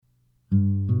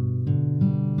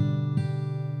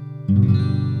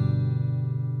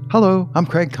Hello, I'm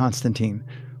Craig Constantine.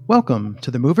 Welcome to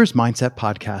the Movers Mindset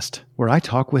Podcast, where I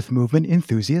talk with movement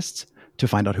enthusiasts to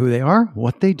find out who they are,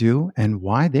 what they do, and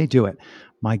why they do it.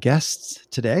 My guests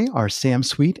today are Sam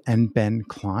Sweet and Ben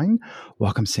Klein.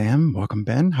 Welcome, Sam. Welcome,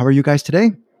 Ben. How are you guys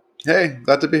today? Hey,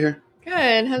 glad to be here.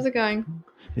 Good. How's it going?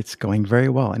 It's going very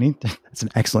well. That's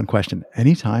an excellent question.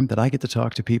 Anytime that I get to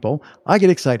talk to people, I get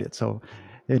excited. So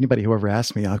anybody who ever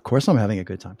asks me, of course I'm having a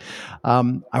good time.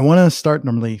 I want to start,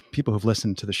 normally people who've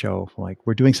listened to the show, like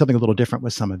we're doing something a little different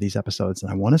with some of these episodes. And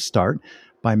I want to start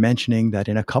by mentioning that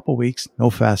in a couple weeks, no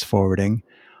fast forwarding,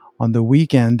 on the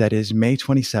weekend that is May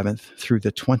 27th through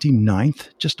the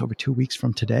 29th, just over 2 weeks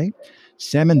from today,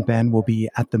 Sam and Ben will be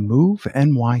at the Move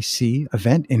NYC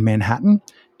event in Manhattan,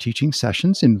 teaching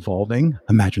sessions involving,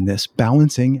 imagine this,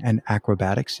 balancing and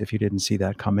acrobatics. If you didn't see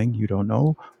that coming, you don't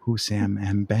know who Sam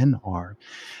and Ben are.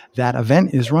 That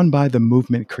event is run by the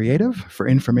Movement Creative. For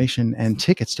information and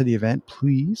tickets to the event,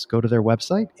 please go to their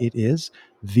website. It is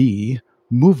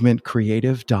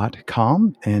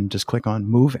themovementcreative.com and just click on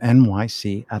Move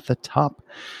NYC at the top.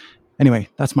 Anyway,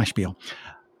 that's my spiel.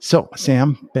 So,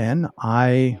 Sam, Ben,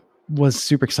 I was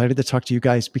super excited to talk to you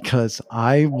guys because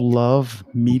I love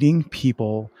meeting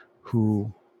people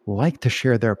who like to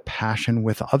share their passion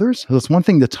with others. So it's one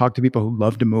thing to talk to people who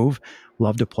love to move,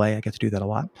 love to play. I get to do that a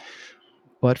lot.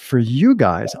 But for you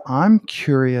guys, I'm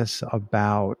curious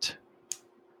about,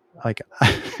 like,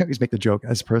 I always make the joke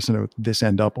as a person of this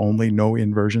end up only, no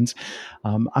inversions.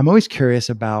 I'm always curious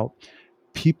about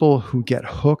people who get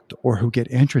hooked or who get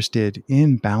interested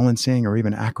in balancing or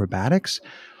even acrobatics,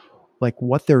 like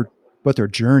what their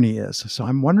journey is. So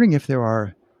I'm wondering if there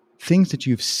are things that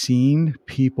you've seen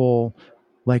people,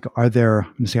 like, are there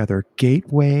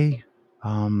gateway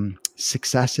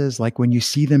successes, like when you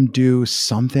see them do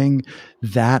something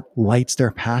that lights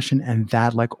their passion and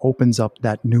that like opens up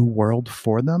that new world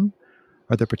for them?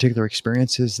 Are there particular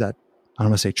experiences that, I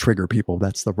don't want to say trigger people,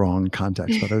 that's the wrong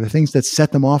context, but are there things that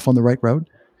set them off on the right road?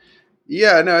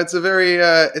 Yeah, no, it's a very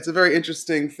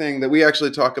interesting thing that we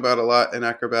actually talk about a lot in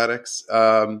acrobatics.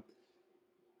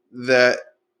 That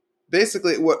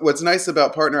basically what's nice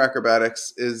about partner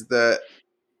acrobatics is that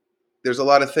there's a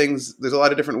lot of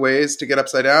different ways to get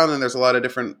upside down, and there's a lot of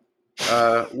different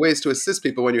ways to assist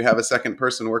people when you have a second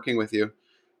person working with you.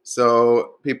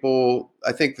 So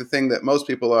I think the thing that most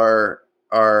people are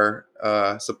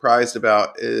surprised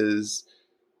about is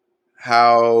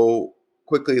how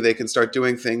quickly they can start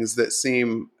doing things that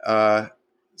seem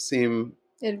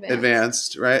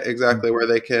advanced, right? Exactly. Mm-hmm. Where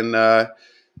they can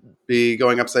be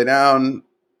going upside down,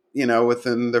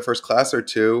 within their first class or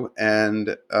two,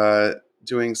 and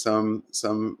doing some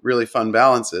really fun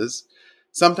balances.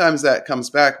 Sometimes that comes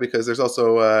back because there's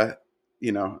also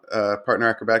partner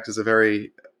acrobatics is a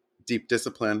very deep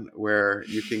discipline where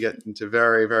you can get into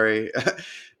very, very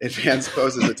advanced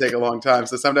poses that take a long time.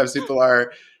 So sometimes people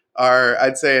are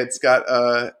I'd say it's got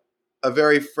a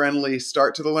very friendly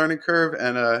start to the learning curve,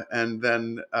 and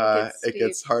then it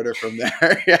gets harder from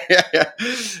there.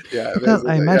 yeah. Well,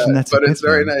 I imagine that's. But it's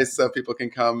very nice so people can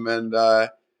come and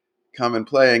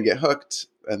play and get hooked,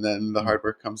 and then the hard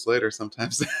work comes later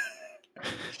sometimes.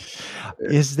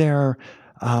 Is there?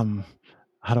 How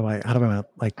do I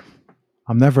like?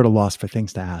 I'm never at a loss for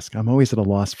things to ask. I'm always at a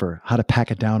loss for how to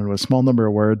pack it down into a small number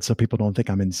of words so people don't think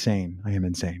I'm insane. I am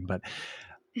insane, but.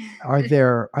 Are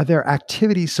there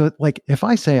activities? So like if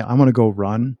I say I want to go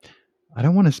run, I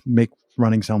don't want to make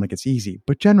running sound like it's easy,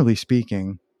 but generally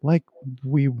speaking, like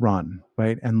we run,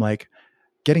 right? And like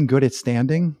getting good at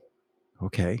standing.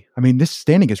 Okay. I mean, this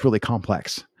standing is really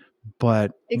complex,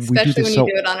 but especially when you do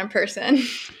it on a person.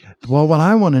 Well, what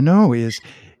I want to know is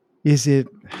it,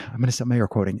 I'm going to set my air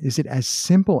quoting, is it as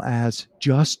simple as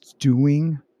just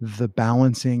doing the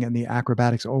balancing and the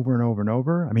acrobatics over and over and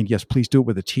over? I mean, yes, please do it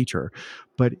with a teacher,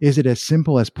 but is it as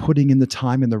simple as putting in the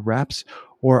time and the reps,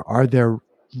 or are there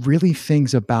really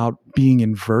things about being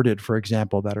inverted, for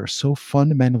example, that are so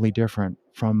fundamentally different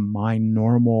from my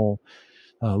normal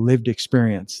lived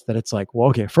experience that it's like, well,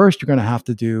 okay, first you're going to have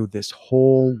to do this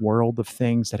whole world of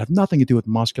things that have nothing to do with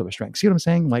muscular strength. See what I'm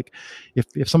saying? Like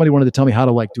if somebody wanted to tell me how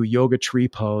to like do yoga tree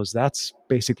pose, that's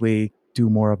basically do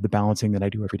more of the balancing that I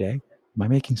do every day. Am I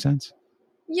making sense?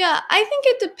 Yeah, I think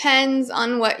it depends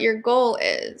on what your goal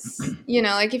is.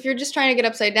 Like if you're just trying to get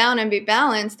upside down and be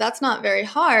balanced, that's not very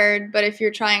hard. But if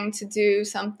you're trying to do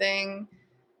something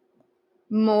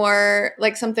more,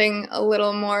 like something a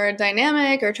little more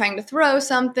dynamic, or trying to throw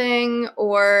something,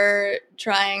 or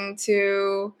trying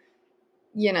to,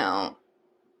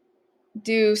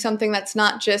 do something that's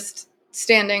not just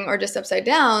standing or just upside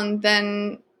down,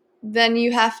 then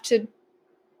you have to,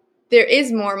 there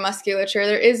is more musculature,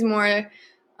 there is more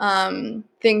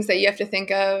things that you have to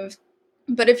think of.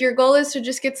 But if your goal is to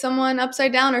just get someone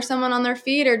upside down or someone on their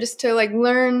feet, or just to like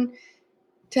learn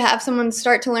to have someone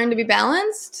start to learn to be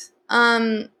balanced,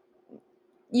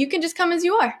 you can just come as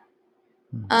you are.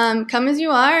 Come as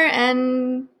you are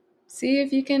and see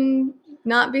if you can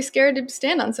not be scared to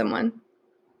stand on someone.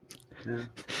 Yeah.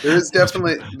 There is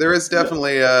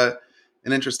definitely an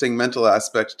interesting mental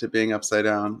aspect to being upside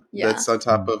down. Yeah. That's on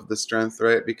top of the strength,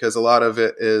 right? Because a lot of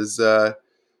it is,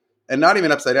 and not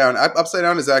even upside down. Upside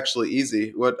down is actually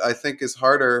easy. What I think is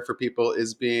harder for people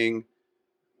is being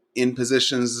in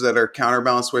positions that are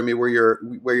counterbalanced, where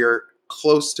you're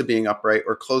close to being upright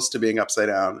or close to being upside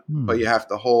down, but you have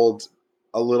to hold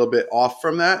a little bit off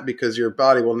from that because your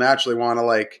body will naturally want to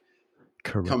like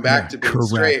come back to being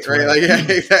straight, right? Like, yeah,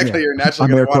 exactly. Yeah. You're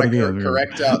naturally going to want to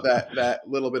correct out that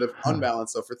little bit of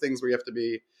unbalance. So for things where you have to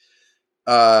be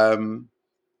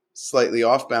slightly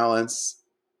off balance,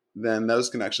 then those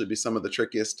can actually be some of the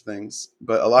trickiest things.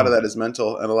 But a lot of that is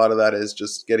mental, and a lot of that is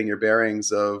just getting your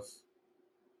bearings of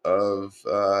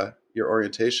your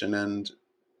orientation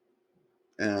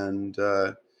and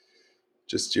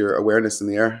just your awareness in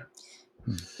the air.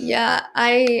 Yeah,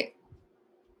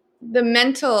 the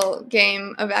mental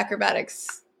game of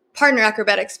acrobatics, partner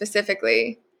acrobatics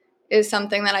specifically, is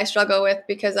something that I struggle with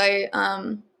because I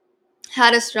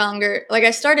had a stronger, like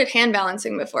I started hand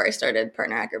balancing before I started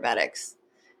partner acrobatics,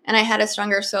 and I had a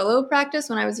stronger solo practice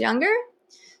when I was younger.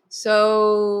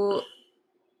 So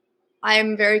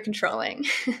I'm very controlling,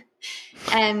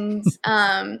 and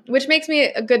which makes me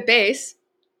a good base,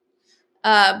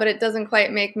 but it doesn't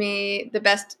quite make me the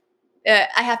best.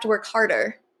 I have to work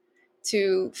harder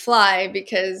to fly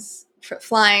because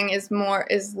flying is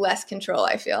less control.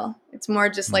 I feel it's more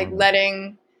just like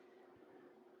letting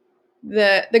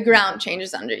the ground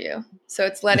changes under you. So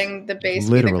it's letting the base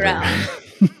be the ground.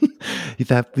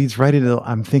 That leads right into,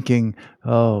 I'm thinking,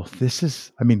 oh,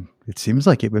 it seems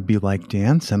like it would be like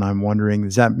dance. And I'm wondering,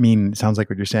 does that mean, it sounds like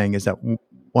what you're saying is that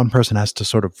one person has to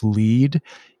sort of lead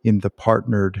in the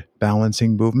partnered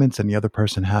balancing movements and the other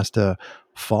person has to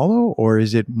follow? Or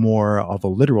is it more of a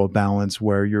literal balance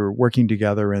where you're working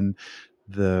together and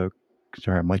I'm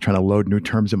like trying to load new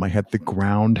terms in my head. The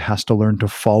ground has to learn to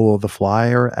follow the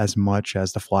flyer as much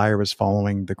as the flyer is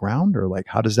following the ground? Or like,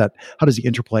 how does the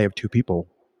interplay of two people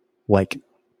like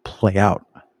play out?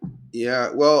 Yeah,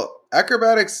 well,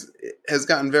 acrobatics has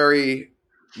gotten very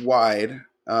wide,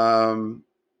 and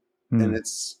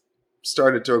it's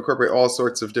started to incorporate all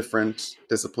sorts of different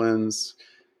disciplines,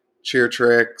 cheer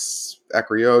tricks,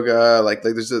 acro yoga. Like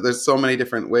there's so many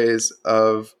different ways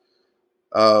of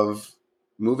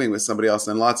moving with somebody else,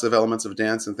 and lots of elements of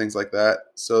dance and things like that.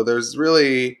 So there's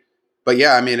really, but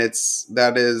yeah, I mean, the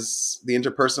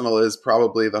interpersonal is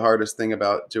probably the hardest thing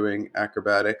about doing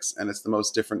acrobatics, and it's the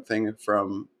most different thing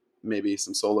from maybe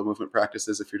some solo movement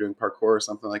practices if you're doing parkour or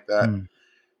something like that.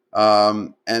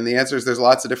 And the answer is there's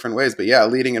lots of different ways, but yeah,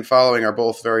 leading and following are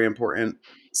both very important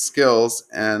skills,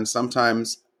 and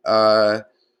sometimes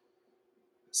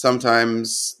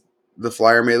the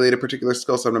flyer may lead a particular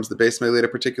skill. Sometimes the base may lead a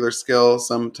particular skill.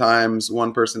 Sometimes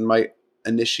one person might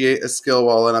initiate a skill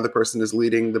while another person is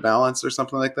leading the balance or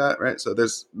something like that, right? So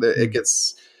there's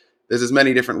as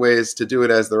many different ways to do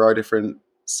it as there are different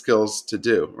skills to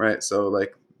do, right? So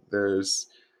like there's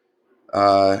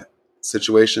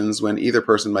situations when either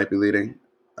person might be leading,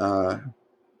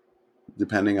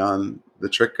 depending on the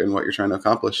trick and what you're trying to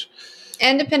accomplish.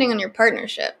 And depending on your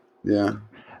partnership. Yeah.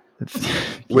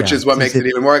 Which is what makes it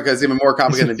even more, because even more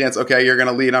complicated than dance. Okay, you're going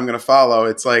to lead, I'm going to follow.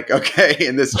 It's like, okay,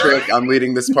 in this trick, I'm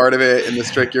leading this part of it. In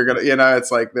this trick, you're going to,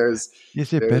 it's like Is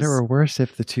it better or worse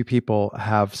if the two people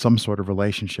have some sort of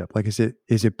relationship? Like, is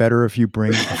it better if you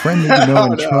bring a friend that you know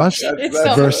and trust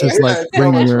versus like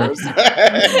bring your...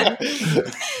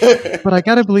 But I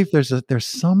got to believe there's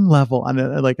some level,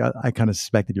 and like I kind of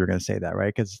suspected you were going to say that,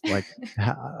 right? Because like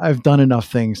I've done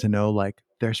enough things to know like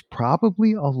there's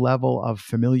probably a level of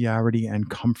familiarity and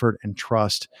comfort and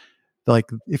trust. Like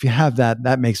if you have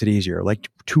that makes it easier. Like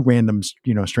two random,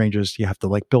 strangers, you have to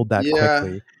like build that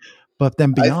quickly. But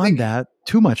then beyond that,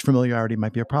 too much familiarity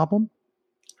might be a problem.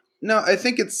 No, I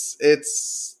think it's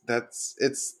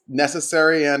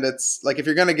necessary, and it's like if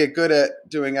you're going to get good at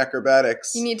doing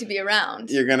acrobatics, you need to be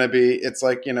around. You're going to be. It's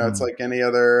like it's like any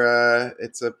other.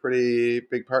 It's a pretty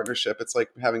big partnership. It's like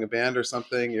having a band or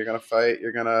something. You're going to fight.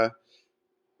 You're going to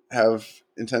have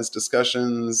intense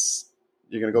discussions.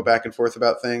 You're going to go back and forth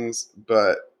about things,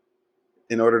 but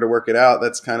in order to work it out,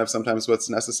 that's kind of sometimes what's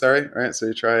necessary, right? So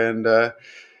you try and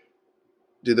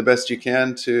do the best you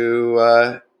can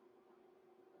to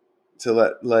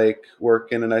let like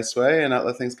work in a nice way and not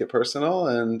let things get personal.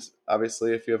 And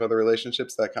obviously, if you have other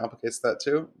relationships, that complicates that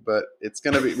too. But it's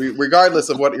going to be, regardless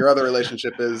of what your other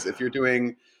relationship is, if you're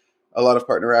doing a lot of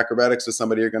partner acrobatics with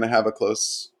somebody, you're going to have a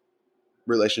close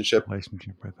relationship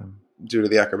with them due to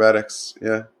the acrobatics.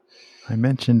 Yeah. I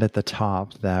mentioned at the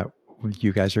top that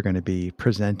you guys are going to be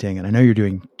presenting, and I know you're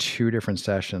doing 2 different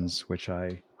sessions, which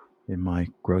I, in my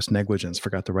gross negligence,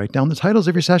 forgot to write down the titles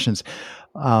of your sessions.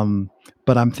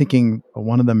 But I'm thinking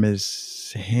one of them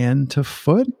is hand to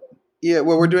foot. Yeah,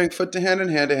 well, we're doing foot to hand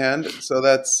and hand to hand. So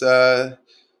that's kind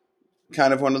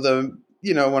of one of the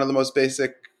most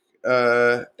basic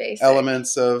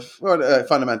elements of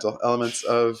fundamental elements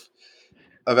of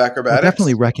acrobatics. Well,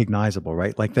 definitely recognizable,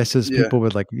 right? Like this is people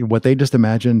with like what they just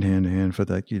imagined hand to hand for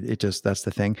the, it just, that's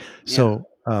the thing. So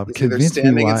it's either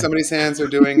standing in somebody's hands or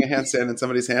doing a handstand in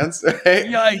somebody's hands. Right?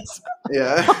 Yikes!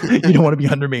 Yeah, you don't want to be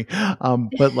under me.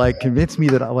 But like, convince me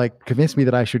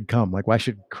that I should come. Like, why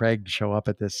should Craig show up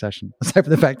at this session? Aside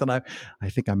from the fact that I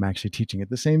think I'm actually teaching at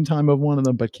the same time of one of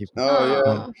them, but keep. Oh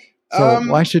yeah. So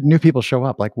why should new people show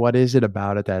up? Like, what is it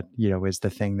about it that is the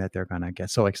thing that they're gonna get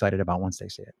so excited about once they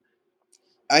see it?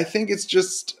 I think it's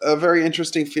just a very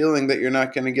interesting feeling that you're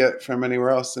not going to get from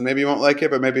anywhere else, and maybe you won't like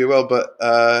it, but maybe you will. But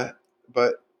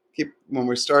when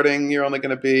we're starting, you're only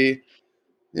going to be,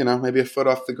 maybe a foot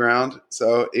off the ground.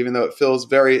 So even though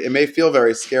it may feel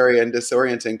very scary and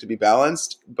disorienting to be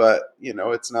balanced, but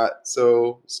it's not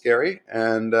so scary.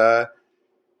 And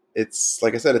it's,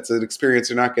 like I said, it's an experience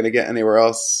you're not going to get anywhere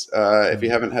else. If you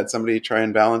haven't had somebody try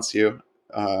and balance you,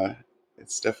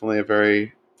 it's definitely a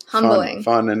very humbling,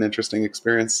 fun and interesting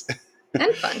experience.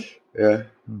 And fun. Yeah.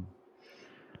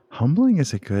 Humbling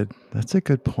is that's a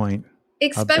good point.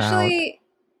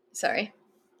 Sorry.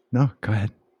 No, go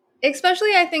ahead.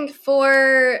 Especially, I think,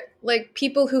 for like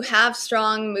people who have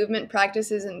strong movement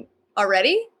practices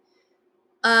already.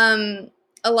 A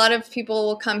lot of people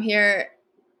will come here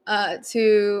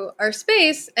to our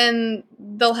space and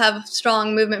they'll have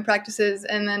strong movement practices,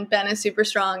 and then Ben is super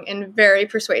strong and very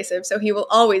persuasive, so he will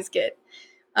always get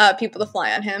people to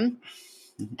fly on him.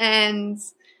 And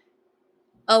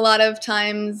a lot of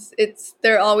times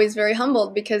they're always very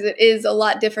humbled because it is a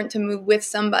lot different to move with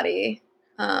somebody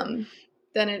than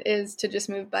it is to just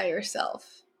move by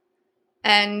yourself.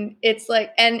 And it's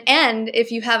like, and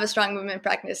if you have a strong movement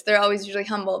practice, they're always usually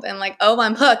humbled and like, oh,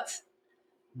 I'm hooked.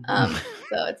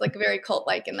 So it's like very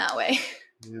cult-like in that way.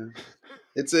 Yeah.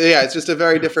 It's just a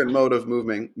very different mode of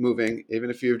moving. Even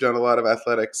if you've done a lot of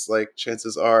athletics, like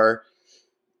chances are,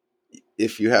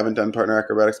 if you haven't done partner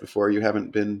acrobatics before, you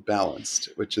haven't been balanced,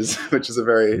 which is a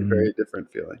very, very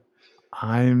different feeling.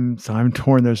 I'm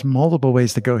torn. There's multiple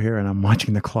ways to go here, and I'm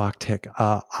watching the clock tick.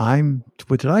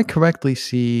 Did I correctly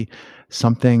see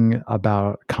something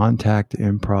about contact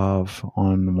improv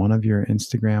on one of your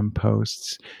Instagram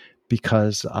posts?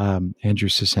 Because Andrew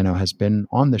Ciceno has been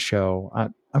on the show.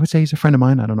 I would say he's a friend of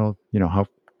mine. I don't know, how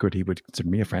good he would consider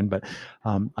me a friend, but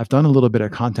I've done a little bit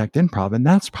of contact improv, and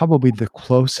that's probably the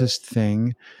closest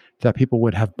thing that people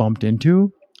would have bumped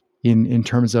into in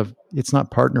terms of, it's not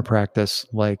partner practice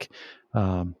like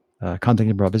contact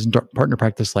improv isn't partner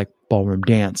practice like ballroom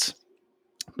dance,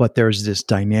 but there's this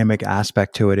dynamic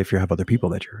aspect to it if you have other people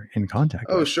that you're in contact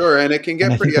with. Oh, sure. And it can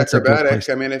get pretty acrobatic.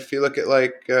 I mean, if you look at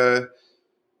like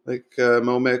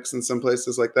Momix and some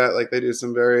places like that, like they do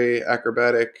some very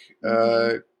acrobatic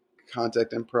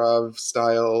contact improv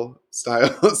style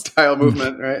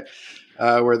movement, right?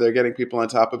 Where they're getting people on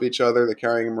top of each other, they're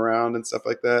carrying them around and stuff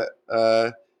like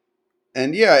that.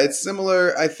 And yeah, it's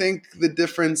similar. I think the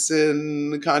difference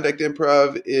in contact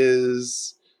improv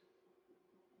is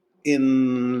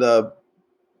in the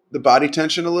body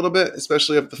tension a little bit,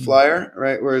 especially of the flyer,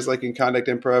 right? Whereas like in contact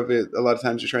improv, a lot of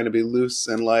times you're trying to be loose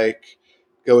and like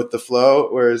go with the flow.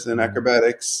 Whereas in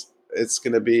acrobatics, it's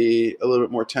going to be a little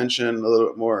bit more tension, a little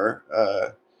bit more,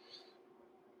 a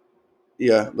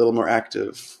little more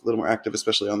active,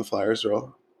 especially on the flyers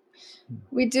roll.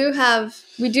 We do have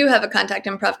a contact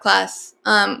improv class.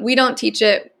 We don't teach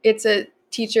it. It's a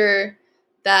teacher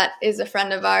that is a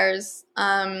friend of ours.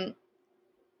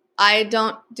 I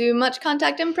don't do much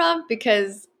contact improv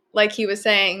because, like he was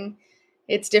saying,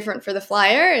 it's different for the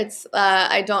flyer. It's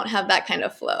I don't have that kind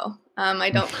of flow.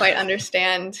 I don't quite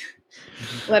understand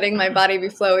letting my body be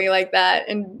flowy like that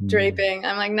and draping.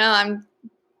 I'm like, no, I'm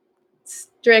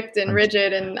strict and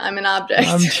rigid and I'm an object.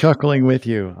 I'm chuckling with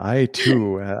you. I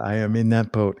too, I am in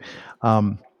that boat.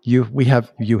 You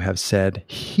have said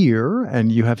here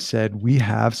and you have said we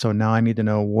have. So now I need to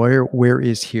know where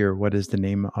is here? What is the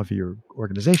name of your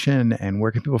organization and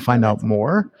where can people find out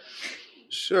more?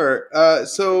 Sure.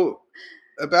 So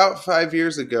about 5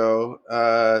 years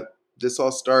ago, this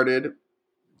all started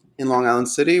in Long Island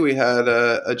City. We had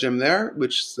a gym there,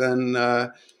 which then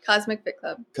Cosmic Fit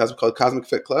Club. Called Cosmic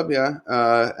Fit Club, yeah.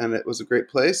 And it was a great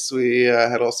place. We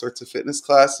had all sorts of fitness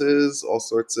classes, all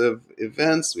sorts of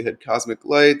events. We had cosmic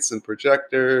lights and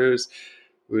projectors.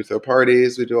 We would throw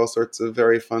parties. We do all sorts of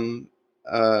very fun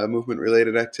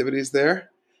movement-related activities there.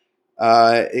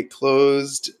 It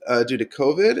closed due to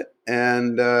COVID,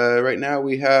 and right now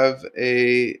we have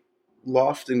a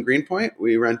loft in Greenpoint.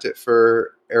 We rent it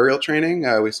for aerial training.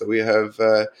 We have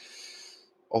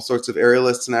all sorts of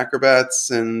aerialists and acrobats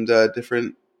and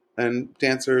different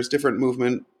dancers, different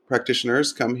movement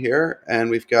practitioners come here, and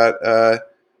we've got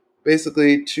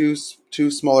basically two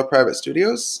smaller private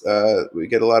studios. We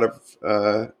get a lot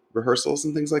of rehearsals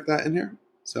and things like that in here.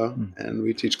 So, and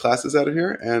we teach classes out of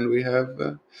here, and we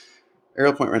have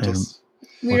aerial point rentals.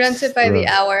 We rent it by the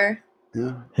hour.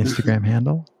 Yeah. Instagram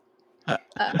handle?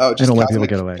 Just don't let people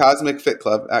get away. Cosmic Fit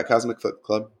Club at Cosmic Fit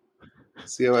Club.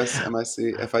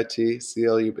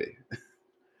 COSMICFITCLUB.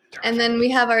 And then we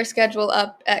have our schedule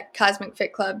up at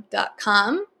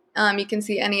cosmicfitclub.com. You can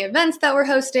see any events that we're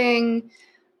hosting.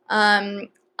 I'm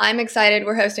excited.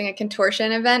 We're hosting a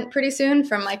contortion event pretty soon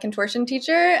from my contortion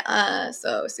teacher.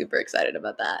 So super excited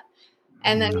about that.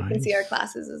 And then you can see our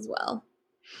classes as well.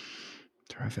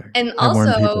 Terrific. And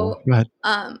also,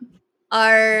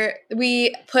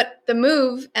 we put the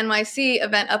Move NYC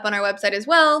event up on our website as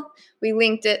well. We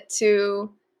linked it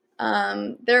to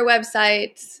their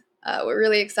website. We're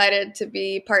really excited to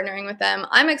be partnering with them.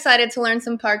 I'm excited to learn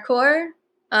some parkour.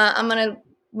 I'm going to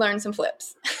learn some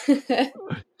flips.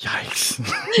 Yikes.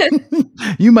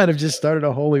 You might have just started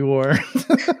a holy war.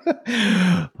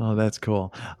 Oh, that's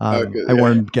cool. I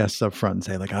warned guests up front and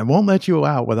say, like, I won't let you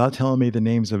out without telling me the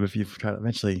names of if you've tried.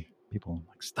 Eventually people are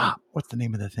like, stop. What's the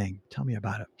name of the thing? Tell me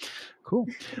about it. Cool.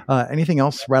 Anything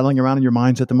else rattling around in your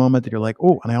minds at the moment that you're like,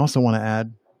 oh, and I also want to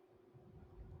add?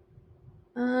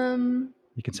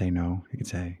 You can say no. You can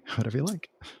say whatever you like.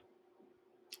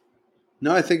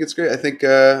 No, I think it's great. I think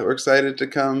we're excited to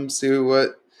come see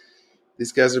what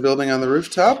these guys are building on the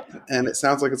rooftop, and it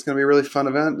sounds like it's going to be a really fun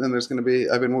event. And there's going to be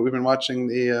we've been watching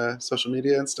the social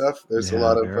media and stuff. There's a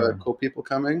lot of cool people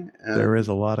coming. And there is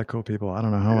a lot of cool people. I don't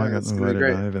know how I got invited.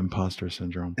 I have imposter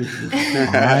syndrome.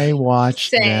 I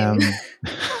watched them.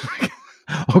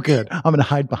 Oh, good. I'm going to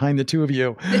hide behind the two of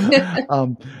you.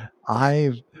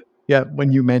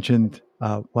 When you mentioned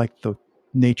like the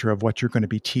nature of what you're going to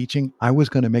be teaching, I was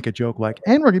going to make a joke like,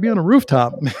 and we're going to be on a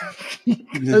rooftop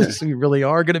because we really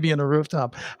are going to be on a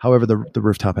rooftop. However, the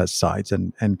rooftop has sides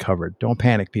and covered. Don't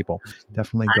panic, people.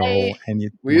 Definitely go.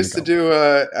 We used to do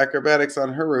acrobatics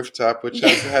on her rooftop, which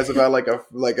has about like a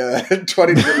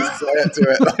 20 degree slant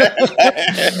to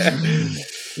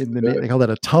it. They call that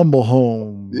a tumble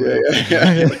home.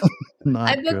 Yeah.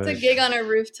 I booked a gig on a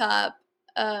rooftop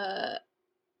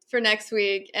for next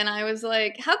week, and I was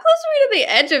like, how close are we to the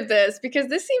edge of this? Because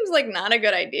this seems like not a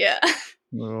good idea.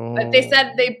 But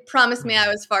they promised me I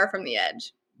was far from the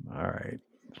edge. All right.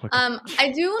 I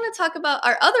do want to talk about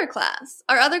our other class.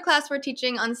 Our other class we're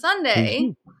teaching on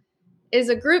Sunday is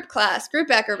a group class, group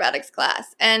acrobatics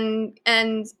class. And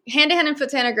hand-to-hand and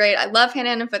foot-to-hand are great. I love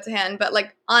hand-to-hand and foot-to-hand, but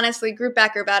like honestly, group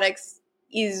acrobatics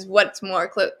is what's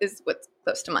close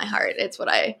to my heart. It's what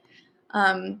I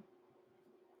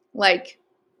like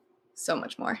so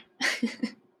much more.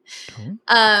 Cool.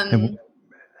 And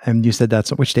you said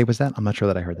which day was that? I'm not sure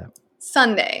that I heard that.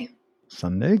 Sunday.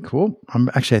 Cool.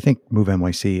 I think Move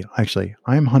NYC. Actually,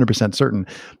 I'm 100% certain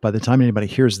by the time anybody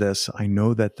hears this, I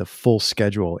know that the full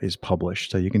schedule is published.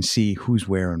 So you can see who's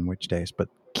where and which days, but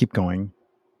keep going.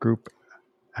 Group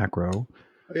acro.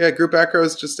 Yeah. Group acro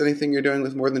is just anything you're doing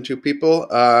with more than two people.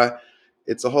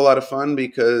 It's a whole lot of fun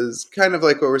because kind of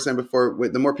like what we were saying before,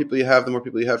 the more people you have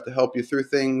to help you through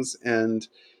things. And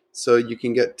so you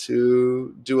can get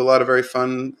to do a lot of very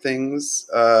fun things,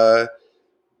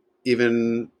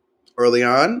 even early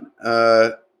on.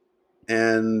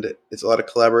 And it's a lot of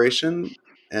collaboration,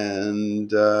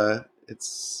 and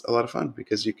it's a lot of fun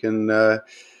because you can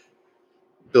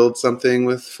build something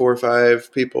with 4 or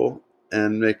 5 people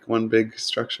and make one big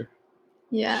structure.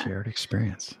 Yeah. Shared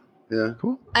experience. Yeah.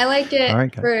 Cool. I like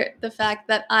it for the fact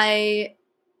that I'm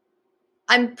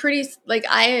pretty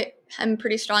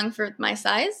strong for my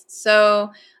size.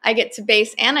 So I get to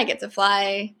base and I get to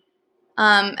fly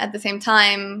at the same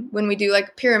time when we do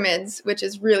like pyramids, which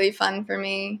is really fun for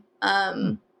me.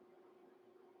 And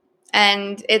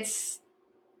it's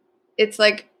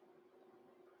like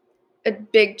a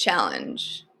big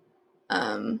challenge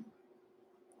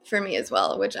for me as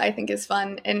well, which I think is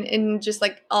fun. And just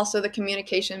like also the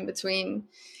communication between,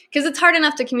 because it's hard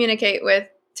enough to communicate with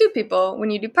 2 people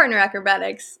when you do partner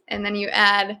acrobatics, and then you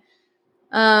add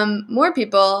more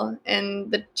people,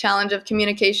 and the challenge of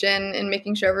communication and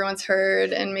making sure everyone's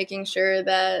heard and making sure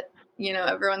that, you know,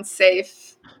 everyone's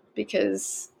safe,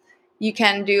 because you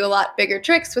can do a lot bigger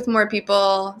tricks with more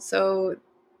people. So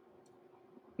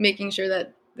making sure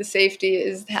that the safety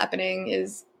is happening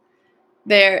is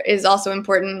also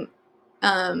important,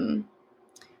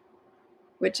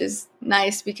 which is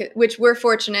nice, which we're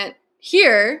fortunate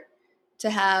here to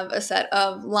have a set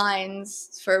of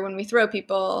lines for when we throw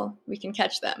people, we can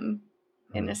catch them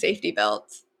in a safety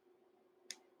belt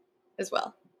as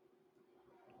well.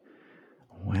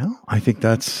 Well, I think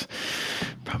that's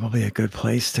probably a good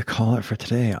place to call it for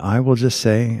today. I will just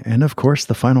say, and of course,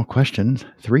 the final question,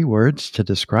 3 words to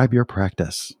describe your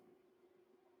practice.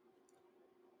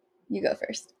 You go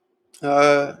first.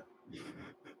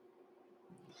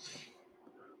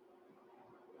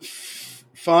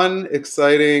 Fun,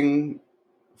 exciting,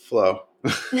 flow.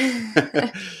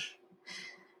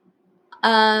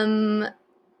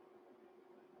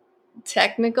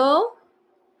 Technical,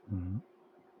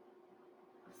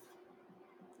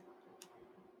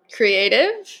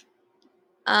 creative,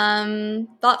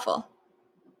 thoughtful.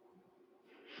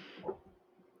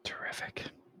 Terrific.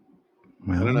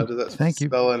 Well, I don't know. Does that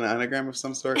spell an anagram of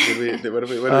some sort? What do we get if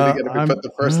we put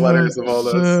the first letters of all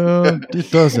those? It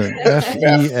doesn't.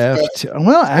 F-E-F-T.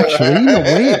 Well,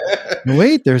 actually,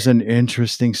 wait. There's an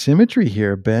interesting symmetry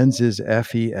here. Ben's is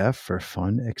F-E-F for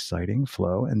fun, exciting,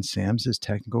 flow, and Sam's is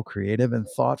technical, creative, and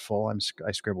thoughtful.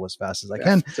 I scribble as fast as I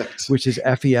can, which is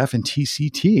F-E-F and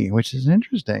T-C-T, which is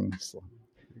interesting.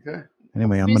 Okay.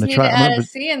 Anyway, I'm going to try. add a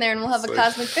C in there, and we'll have a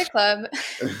Cosmic Fit Club.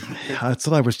 That's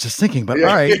what I was just thinking. But all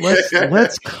right, let's.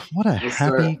 What a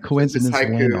happy coincidence to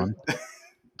land on.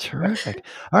 Terrific.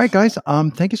 All right, guys.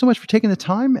 Thank you so much for taking the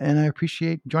time, and I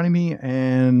appreciate joining me.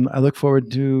 And I look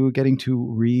forward to getting to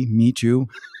re-meet you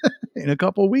in a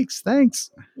couple of weeks.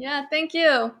 Thanks. Yeah, thank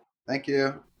you. Thank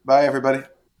you. Bye, everybody.